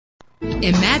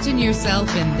Imagine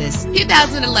yourself in this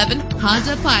 2011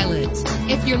 Honda Pilot.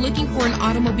 If you're looking for an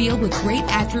automobile with great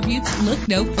attributes, look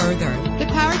no further. The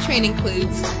powertrain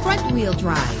includes front-wheel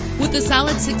drive with a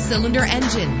solid 6-cylinder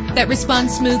engine that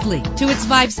responds smoothly to its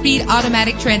 5-speed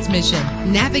automatic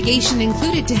transmission. Navigation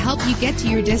included to help you get to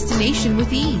your destination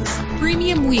with ease.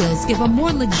 Premium wheels give a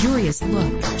more luxurious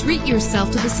look. Treat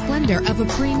yourself to the splendor of a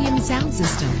premium sound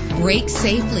system. Brake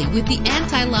safely with the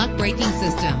anti-lock braking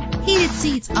system. Heated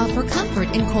seats offer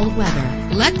comfort in cold weather.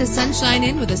 Let the sunshine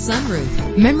in with a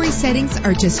sunroof. Memory settings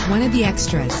are just one of the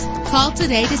extras. Call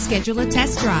today to schedule a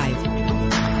test drive.